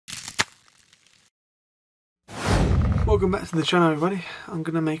Welcome back to the channel, everybody. I'm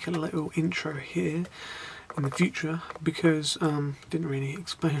going to make a little intro here in the future because didn't really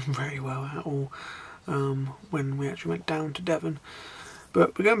explain very well at all when we actually went down to Devon.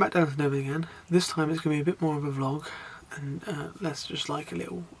 But we're going back down to Devon again. This time it's going to be a bit more of a vlog and less just like a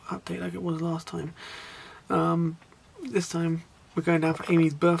little update like it was last time. This time we're going down for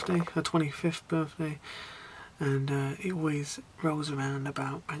Amy's birthday, her 25th birthday. And it always rolls around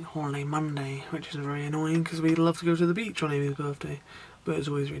about Bank Holiday Monday, which is very annoying because we'd love to go to the beach on Amy's birthday, but it's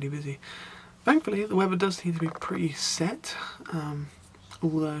always really busy. Thankfully, the weather does seem to be pretty set,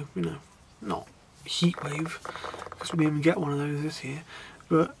 although, you know, not heat wave, because we didn't even get one of those this year,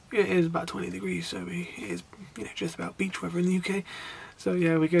 but it is about 20 degrees, so it is, you know, just about beach weather in the UK. So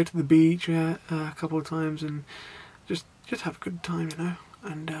yeah, we go to the beach a couple of times and just have a good time, you know,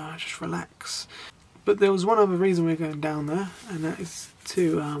 and just relax. But there was one other reason we're going down there, and that is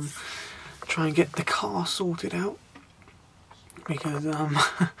to try and get the car sorted out, because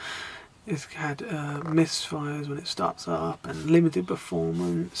it's had misfires when it starts up and limited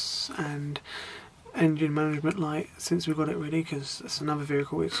performance and engine management light since we got it ready, because that's another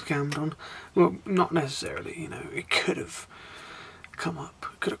vehicle we scammed on. Well, not necessarily, you know, it could have come up,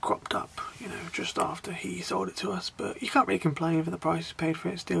 could have cropped up, you know, just after he sold it to us, but you can't really complain for the price you paid for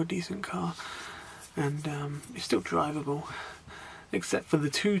it. It's still a decent car. And it's still drivable, except for the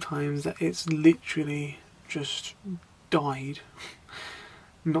two times that it's literally just died.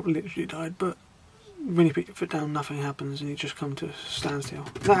 Not literally died, but when you put your foot down nothing happens and you just come to a standstill.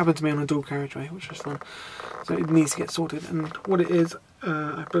 That happened to me on a dual carriageway, which was fun. So it needs to get sorted, and what it is,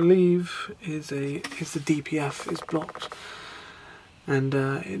 I believe, is the DPF is blocked, and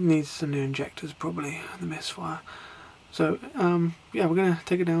it needs some new injectors probably, the misfire. So, yeah, we're going to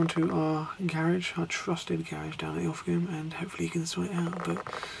take it down to our garage, our trusted garage down at Ilfracombe, and hopefully you can sort it out, but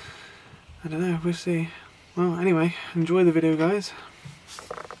I don't know, we'll see. Well, anyway, enjoy the video, guys.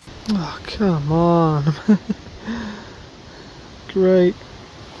 Oh, come on. Great.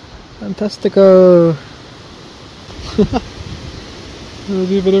 Fantastico.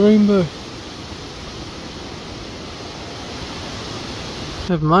 There's a bit of rainbow.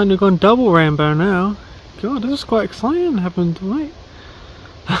 Never mind, we've gone double rainbow now. God, this is quite exciting happened tonight.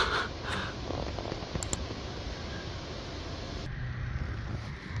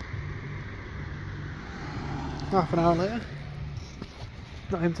 Half an hour later.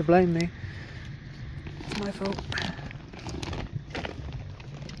 Not him to blame me. It's my fault.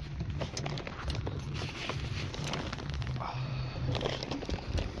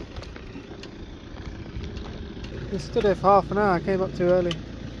 I stood there for half an hour, I came up too early.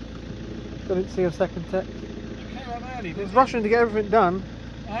 Didn't see a second text. You came up early, I was rushing to get everything done.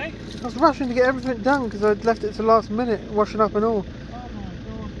 Eh? I was rushing to get everything done because I'd left it to the last minute, washing up and all. Oh my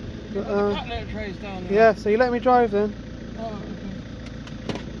god. But, the cutlet trays down there. Yeah, so you let me drive then? Oh,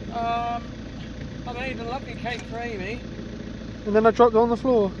 okay. I made a lovely cake for Amy. And then I dropped it on the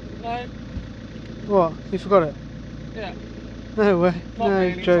floor? No. What? You forgot it? Yeah. No way. Not no,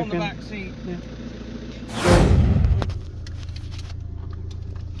 really, joking. It's on the back seat. Yeah.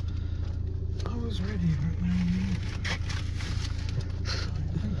 Ready right now.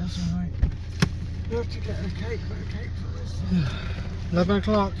 I think that's alright. We have to get a cake for this. 11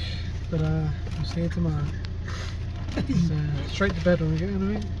 o'clock, but we'll see you tomorrow. It's, straight to bed when we get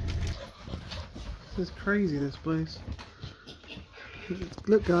in, right? This is crazy, this place.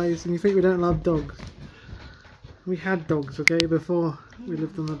 Look, guys, and you think we don't love dogs? We had dogs, okay, before we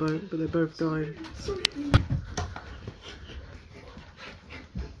lived on the boat, but they both died.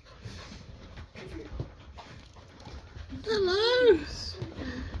 Hello!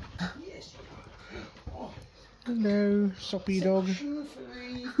 Hello, soppy dog.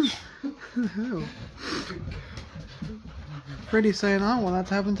 What the hell? Freddie's saying, I want that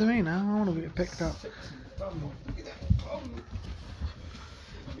to happen to me now. I want to get picked up.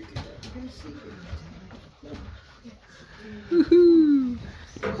 Woohoo!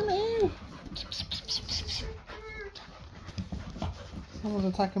 Hello! Someone's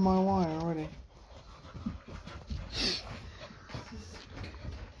attacking my wire already.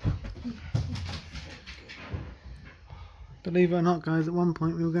 Believe it or not, guys, at one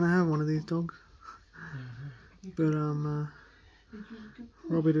point we were going to have one of these dogs, but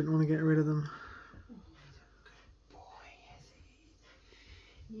Robbie didn't want to get rid of them.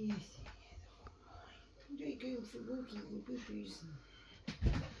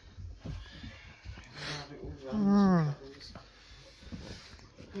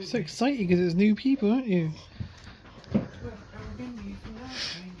 You're so excited because it's new people, aren't you?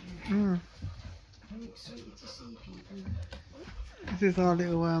 This is our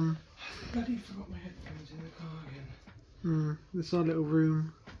little Bloody forgot my headphones in the car again. This is our little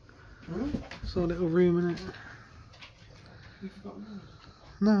room. Huh? It's our little room, innit? You forgot mine?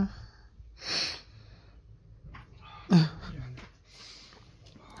 No.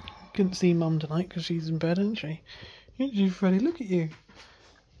 Couldn't see Mum tonight because she's in bed, isn't she? Isn't she, Freddie? Look at you.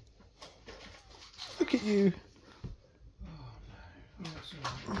 Look at you.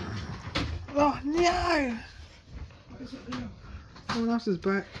 Oh no! What is it now? Someone else is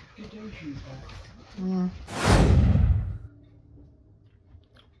back. Get those shoes back.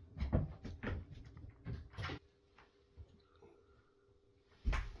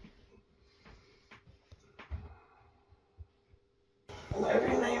 Whatever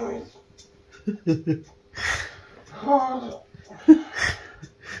your name is. Hard.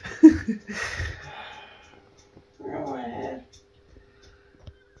 Go ahead.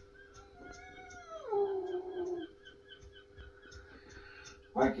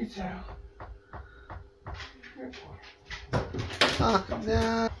 Wag your tail. Good boy. Oh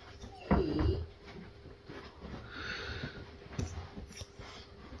no!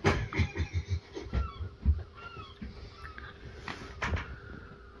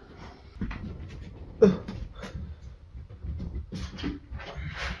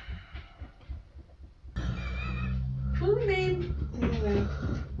 Morning.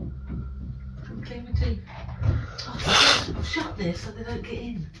 Clean my teeth. I've shut this so they don't get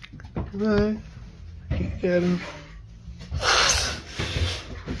in. No. Get him.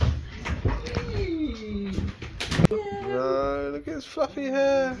 No, look at his fluffy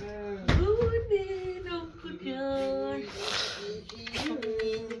hair. Morning, Uncle John.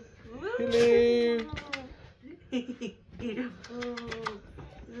 Hello.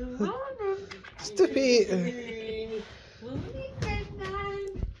 Stop it. Morning, Devon.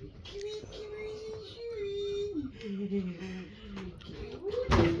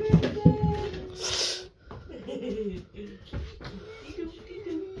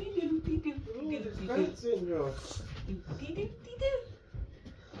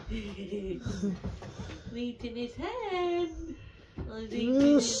 Meeting his hand.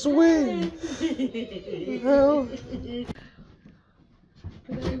 Swing. Hell.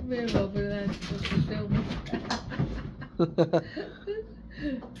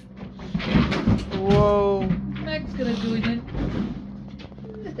 Whoa. Meg's gonna join in.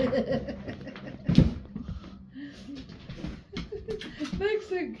 Meg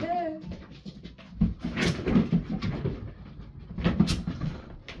don't care.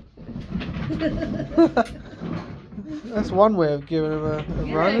 That's one way of giving him a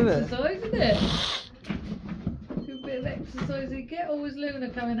run, isn't it? Exercise, isn't it? A bit of exercise you get. Always Luna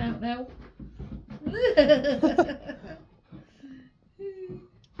coming out now.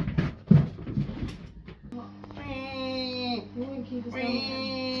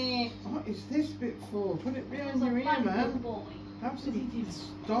 What is this bit for? Put it behind your ear, man. Have some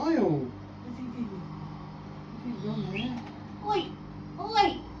style. What's he done there? Oi! Oi!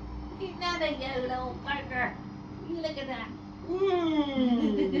 Get none of you little bugger! You look at that!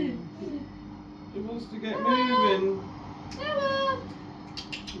 He wants to get moving. Come on!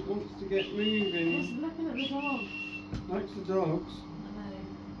 He wants to get moving. He's looking at the dog. Likes the dogs. I know.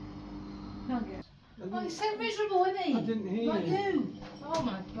 Can't get. Oh, he's so miserable, isn't he? I didn't hear Like you. you. Oh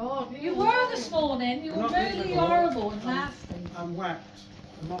my God. You were this morning. You were Not really miserable. horrible and nasty. I'm whacked.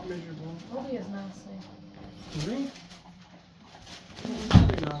 I'm not miserable. Bobby is nasty. Really?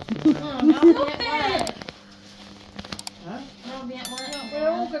 Huh? We're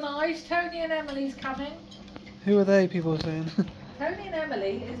organised. Tony and Emily's coming. Who are they, people are saying? Tony and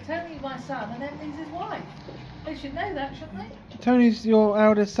Emily is Tony my son and Emily's his wife. They should know that, shouldn't they? Tony's your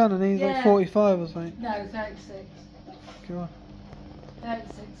eldest son and he's like Yeah. 45 or something. No, 36. God.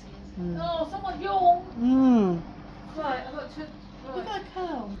 36 years. Mm. Oh, someone yawned. Right, I've got to... Right. Look at that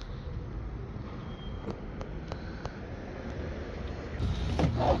curl.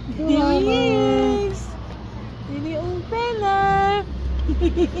 Here he is! The little fella!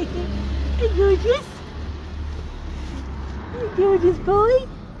 Hey, gorgeous! Hey, gorgeous boy!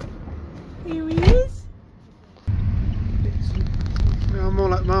 Here he is! Yeah, I'm more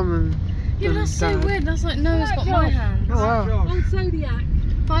like Mum than Yeah, but that's so Dad. weird. That's like Noah's got my hand. Oh wow. Old Zodiac!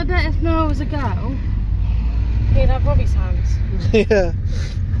 But I bet if Noah was a girl, he'd have Robbie's hands. Yeah.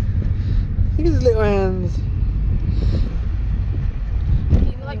 Look at his little hands.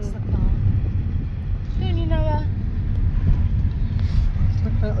 He likes the car. Don't you, Noah? He's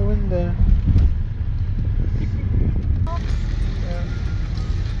looking out the window.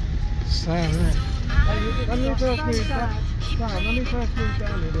 Sad, isn't it? When you first moved down, when you first moved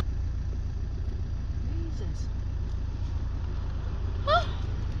down here, Jesus.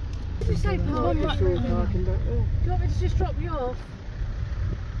 you say park? Parking back there. Do you want me to just drop you off?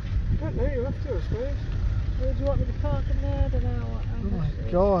 I don't know, you have to, I suppose. Or do you want me to park in there? I don't know. Oh my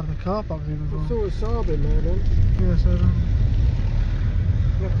god, the car park's even I full. saw a Saab in there then. Yeah, so then.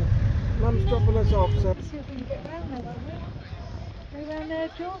 You have to... Mum's dropping us off, so... Let's see if we can get round there, won't we? Are you round there,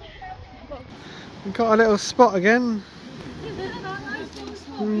 Josh? We've got a little spot again.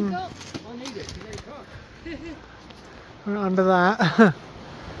 Right under that.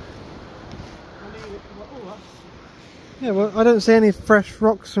 Yeah, well, I don't see any fresh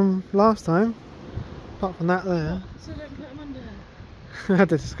rocks from last time, apart from that there. So don't put them under there. We had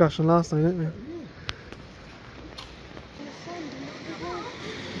this discussion last time, didn't we?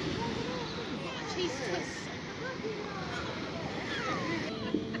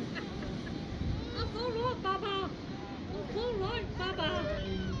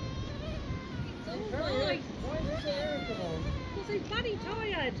 He's bloody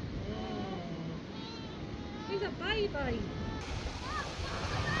tired. He's a baby.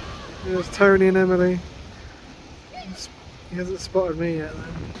 There's Tony and Emily. He hasn't spotted me yet though.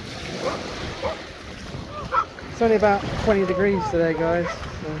 It's only about 20 degrees today, guys.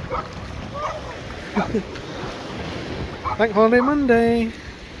 So. Bank holiday Monday.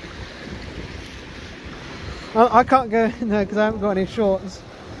 I can't go in there because I haven't got any shorts.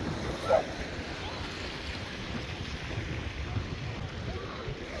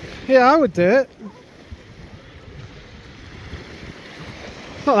 Yeah, I would do it.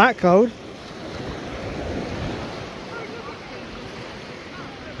 It's not that cold.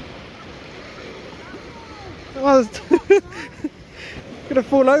 I was gonna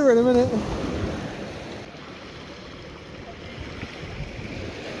fall over in a minute.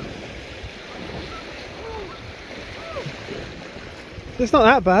 It's not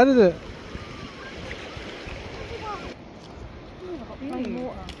that bad, is it?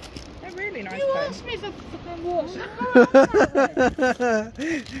 They're really nice. You asked me for fucking water.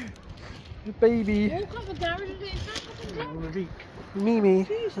 Baby. Walk up the garage and it's that fucking down. Mimi.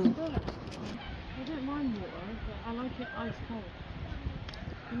 Jesus Christ. I don't mind water, but I like it ice cold.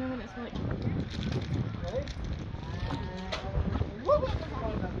 You know when it's like...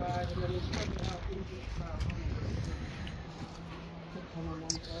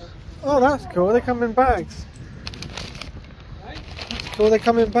 Oh, that's cool. They come in bags. That's cool. They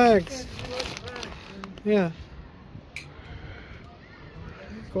come in bags. Yeah.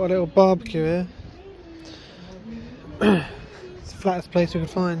 Got a little barbecue here. It's the flattest place we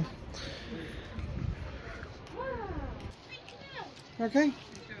could find. Okay.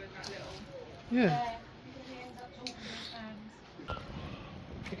 Yeah.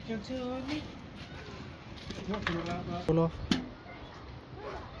 Pull off.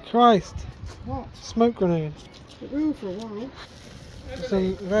 Christ! What? Smoke grenade. It will for a while.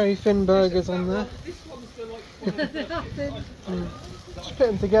 Some very thin burgers on there. Just put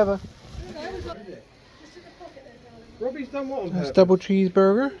them together. Robbie's done what on That's purpose? double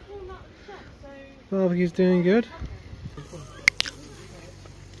cheeseburger. Barbecue's doing good.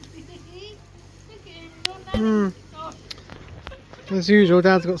 As usual,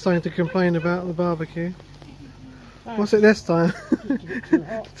 Dad's got something to complain about the barbecue. What's it this time? Too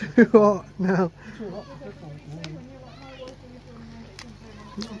hot. Too hot now. Too hot.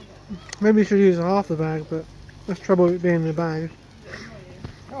 Maybe you should use half the bag, but that's trouble with being in the bag.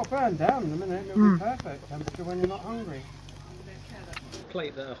 Oh, burn down in a minute. It'll be perfect temperature when you're not hungry.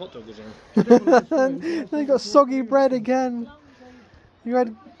 Plate that a hot dog was on. Then you got soggy bread again. You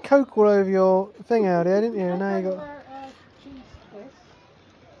had Coke all over your thing out here, didn't you? And now you got.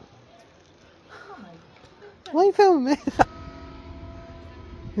 Why are you filming me?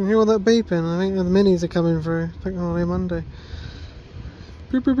 You hear all that beeping? I think the minis are coming through. Bank holiday Monday.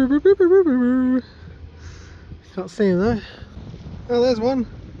 Boop, boop, boop, boop, boop, boop, boop, boop. Can't see him though. Oh, there's one.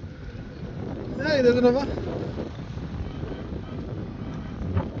 Hey, there's another.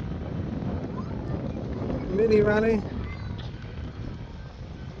 Mini rally.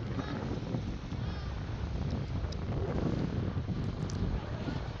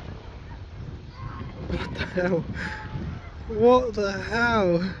 What the hell? What the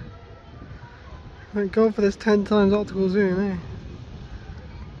hell? Thank God for this 10 times optical zoom, eh?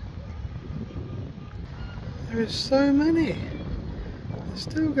 There is so many. It's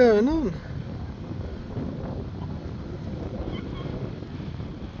still going on.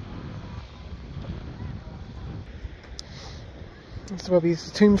 That's where we used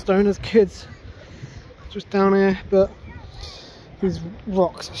to tombstone as kids. Just down here, but these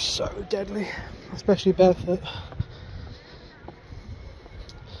rocks are so deadly, especially barefoot.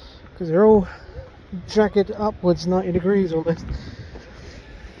 Because they're all jagged upwards 90 degrees almost.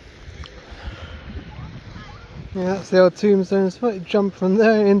 Yeah, that's the old tombstone spot. Jump from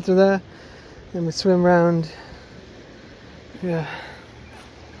there into there, then we swim round. Yeah.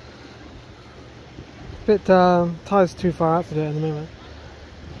 Bit tide's too far out to do it at the moment.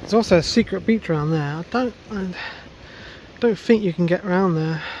 There's also a secret beach around there. I don't think you can get around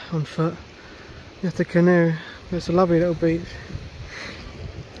there on foot. You have to canoe. But it's a lovely little beach.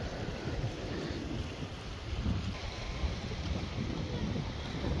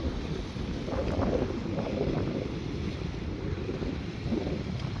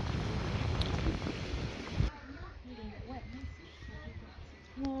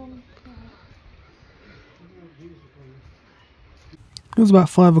 It was about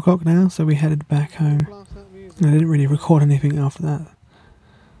 5 o'clock now, so we headed back home. And I didn't really record anything after that.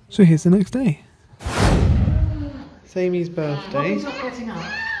 So here's the next day. It's Amy's birthday. Not getting up.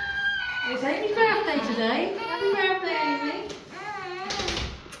 It's Amy's birthday today. Happy birthday, Amy.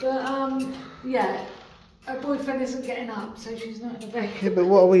 But yeah, her boyfriend isn't getting up, so she's not in the bed. Yeah, but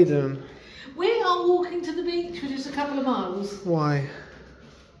what are we doing? We are walking to the beach, which is a couple of miles. Why?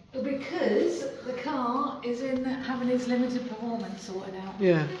 Because the car is in having its limited performance sorted out.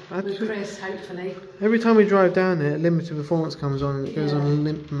 Yeah, with Chris, hopefully. every time we drive down there, limited performance comes on and it goes on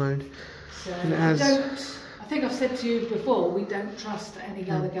limp mode. So And it has... I think I've said to you before, we don't trust any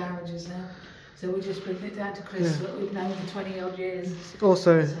other garages now. So we're just bringing it down to Chris that we've known for 20 odd years.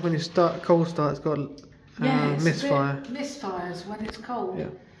 Also, when you start cold start, it's got misfire. Misfires when it's cold. Yeah.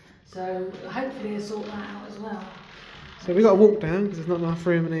 So hopefully you'll sort that out as well. So we got to walk down because there's not enough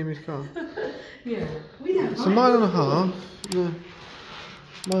room in Amy's car. Yeah, we don't. It's a mile and a half. No,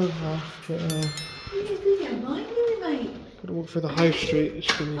 mile and a half. But We don't mind, do we, mate? got to walk through the high street.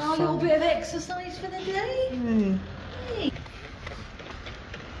 It's gonna be A fun. little bit of exercise for the day. Yeah. Hey.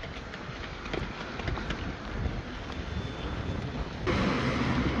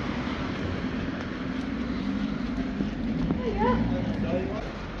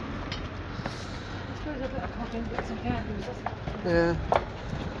 Yeah.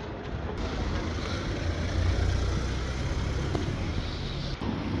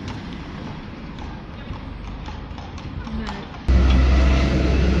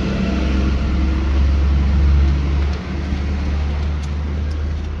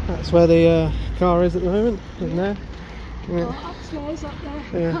 That's where the car is at the moment, isn't there? Oh, upstairs, up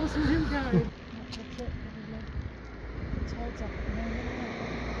there. Yeah. That's where I'm going.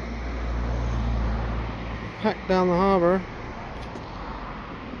 Packed down the harbour.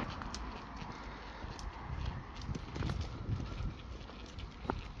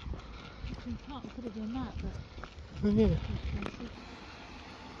 Oh, yeah.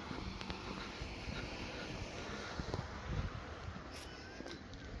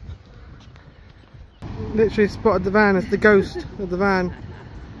 Literally spotted the van as the ghost of the van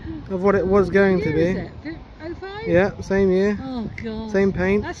of what it was going to be. Is it? 05? Yeah, same year, Oh god. same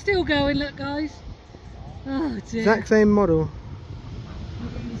paint, That's still going, look guys. Oh dear. exact same model.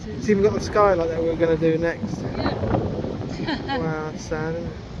 Jesus. It's even got the skylight that we're going to do next. Yeah. Wow, that's sad, isn't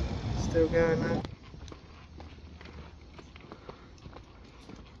it? Still going now.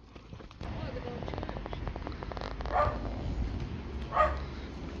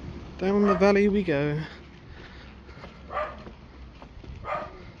 Down the valley we go.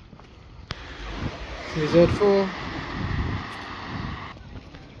 Z4.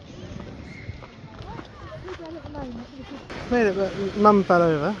 Made it, but Mum fell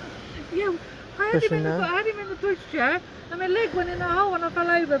over. Yeah, I had him Pushing in the push chair and my leg went in the hole and I fell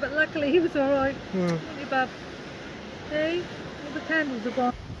over, but luckily he was alright. Hmm. Really bad. See? All the candles are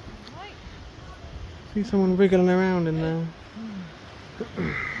gone. See someone wriggling around in there.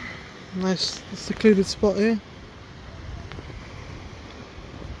 Nice secluded spot here.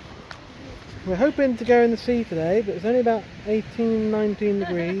 We're hoping to go in the sea today, but it's only about 18, 19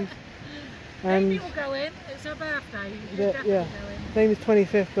 degrees. And Amy will go in, it's her birthday. yeah, Amy's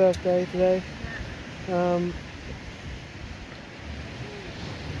 25th birthday today.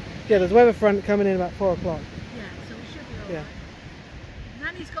 Yeah, there's weather front coming in about 4 o'clock. Yeah, so we should be alright. Yeah.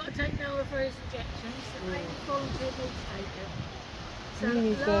 Nanny's got to take Noah for his injections, so Amy volunteered me to take it. So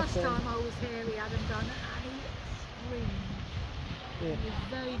Amy's last birthday. time I was here we had him done and he screamed. Yeah. He was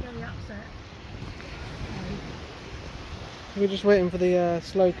very, very upset. We're just waiting for the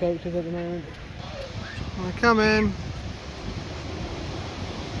slow coaches at the moment. They're coming.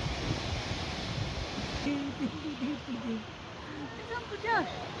 It's Uncle Josh.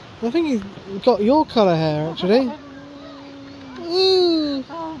 I think he's got your colour hair actually. Ooh.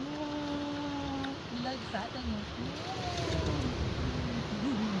 Oh, he likes that, doesn't he?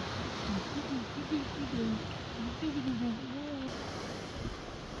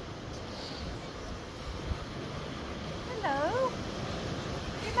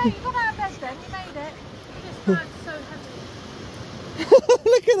 you got out of bed then, you made it. This bag's so heavy.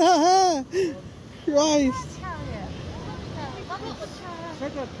 Look at that hair! Christ! Carry it.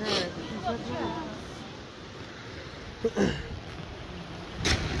 Said that carrot, but she said no.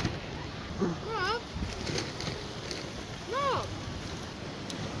 Rob? Rob?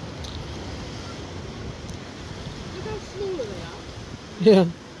 Look how small they are. Yeah.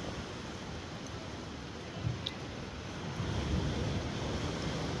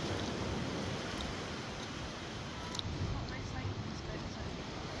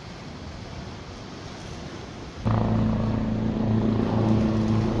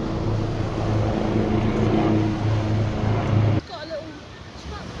 Got a little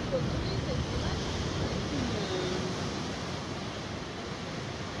structure book to use it, you know?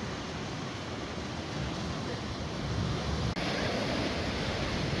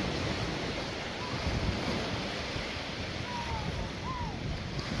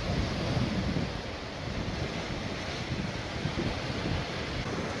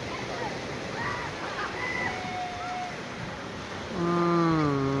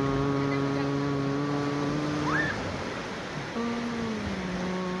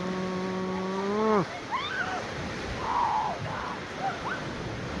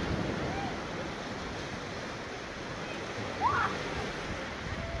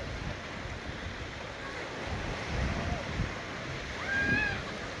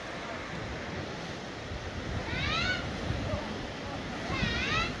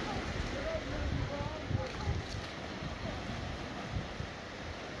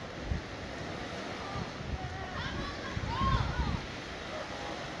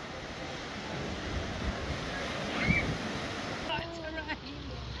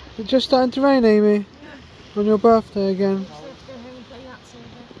 It's just starting to rain, Amy. On your birthday again.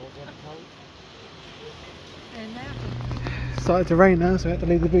 It's started to rain now, so we have to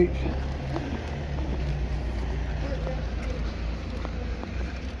leave the beach.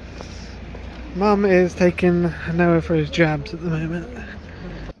 Mum is taking Noah for his jabs at the moment.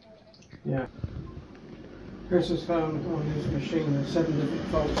 Yeah. Chris has found on his machine there's 7 different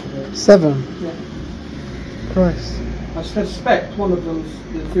faults with it. 7? Yeah. Christ. I suspect one of them's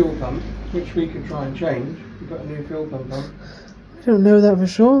the fuel pump, which we could try and change. We put a new fuel pump on. I don't know that for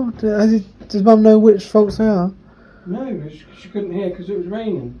sure. Does Mum know which faults they are? No, she couldn't hear because it was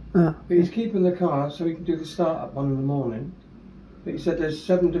raining. Oh. But he's keeping the car so he can do the start-up one in the morning. But he said there's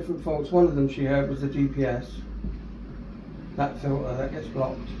 7 different faults. One of them she heard was the GPS. That filter that gets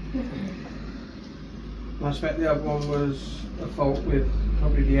blocked. And I suspect the other one was a fault with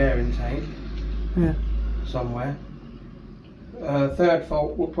probably the air intake. Yeah. Somewhere. Third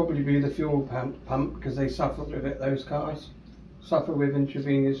fault will probably be the fuel pump because they suffer with it, those cars. Suffer with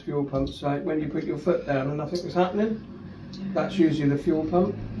intravenous fuel pumps, like when you put your foot down and nothing was happening. That's usually the fuel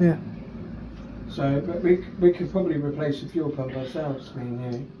pump. Yeah. So, but we could probably replace the fuel pump ourselves, me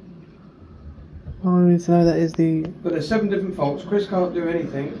and you. Well, we need to know that is the... But there's 7 different faults. Chris can't do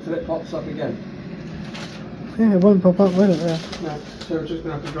anything until it pops up again. Yeah, it won't pop up, will it? Yeah. No, so we're just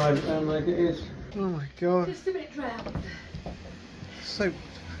going to have to drive it down like it is. Oh my god. Just a bit drowned. So...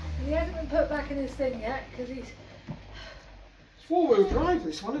 He hasn't been put back in his thing yet because he's. It's 4-wheel drive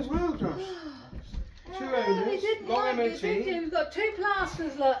this one as well, Josh. 2 owners, long MOT. We've got 2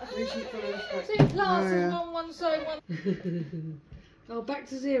 plasters, look. Recent full inspection. 2 plasters, Oh, yeah. on one side, one. Oh, back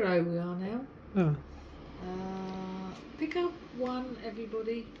to 0 we are now. Oh. Pick up 1,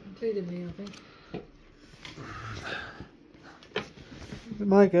 everybody, including me, I think. It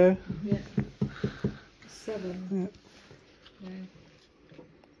might go. Yeah. 7. Yeah. No.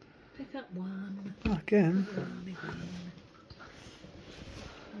 Pick up 1. Oh, again.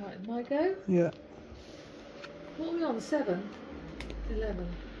 Right, my go. Yeah. What are we on? 7? 11.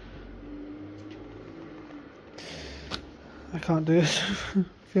 I can't do it.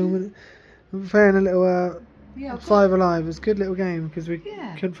 Filming it. I'm playing a little Yeah, 5 Alive. It's a good little game because we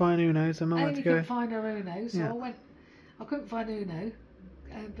Yeah. couldn't find Uno, so Mum had Amy to go. couldn't find her Uno, so Yeah. I couldn't find Uno,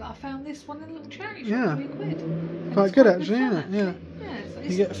 but I found this one in a little charity shop Yeah. for £3. And Quite it's good quite actually, fun, isn't it? Yeah. Yeah, so You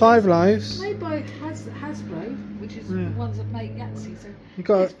it's get 5 lives. made by Hasbro, which is Yeah. the ones that make Yahtzee. So You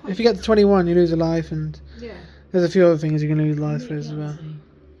got it's quite if you get to 21, you lose a life, and yeah, there's a few other things you can lose life for Make as well. Yahtzee.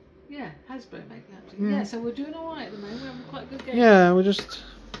 Yeah, Hasbro make Yahtzee. Yeah. Yeah, so we're doing all right at the moment. We're having quite a good game. Yeah, we're just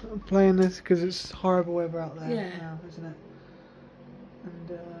playing this because it's horrible weather out there Yeah. now, isn't it? And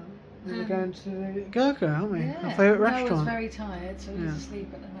then we're going to Gurkha, aren't we? Yeah. Our favourite Noah's restaurant. very tired, so he's Yeah.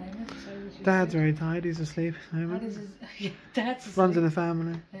 asleep at the moment. So which is Dad's good. very tired. He's asleep at the Dad moment. is yeah, Dad's asleep. Runs in the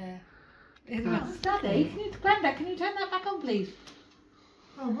family. Yeah. Daddy, can you turn that back on, please?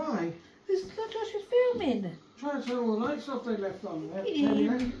 Oh, why? Josh is filming. Try and turn all the lights off they left on there. How do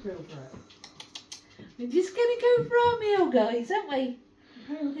you feel for it? We're just going to go for our meal, guys, aren't we?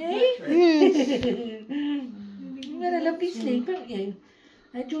 Hey? You had a lovely sleep, haven't you?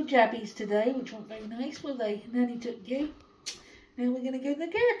 Had your jabbies today, which weren't very nice, were they? Nanny took you. Now we're going to go to the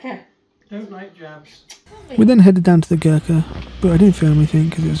Gurkha. Don't like jabs. We then headed down to the Gurkha, but I didn't film anything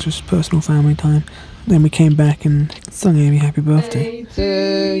because it was just personal family time. Then we came back and sung Amy happy birthday.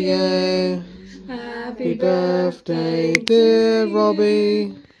 To you. Happy birthday, dear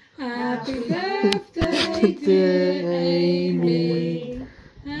Robbie. Happy birthday, dear Amy.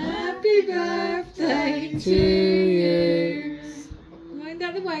 Happy birthday to you. Wind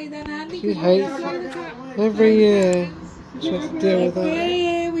out the way then, Andy. She hates every year. She has to deal with that. Every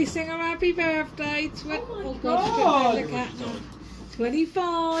year we sing a happy birthday. Oh God, look at her.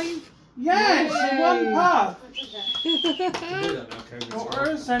 25. Yes, one puff. COVID.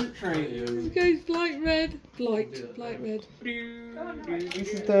 Quarter a century. It goes blight red. Blight red. This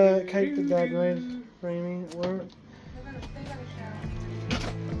is the cake that Dad made for Amy at work.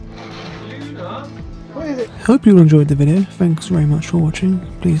 What is it? Hope you all enjoyed the video. Thanks very much for watching.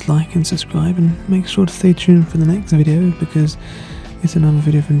 Please like and subscribe and make sure to stay tuned for the next video because it's another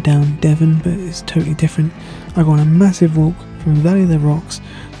video from down Devon, but it's totally different. I go on a massive walk from Valley of the Rocks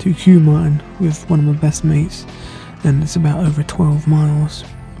to Kew Martin with one of my best mates, and it's about over 12 miles,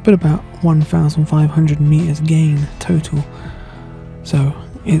 but about 1,500 meters gain total. So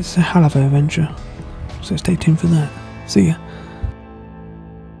it's a hell of an adventure. So stay tuned for that. See ya.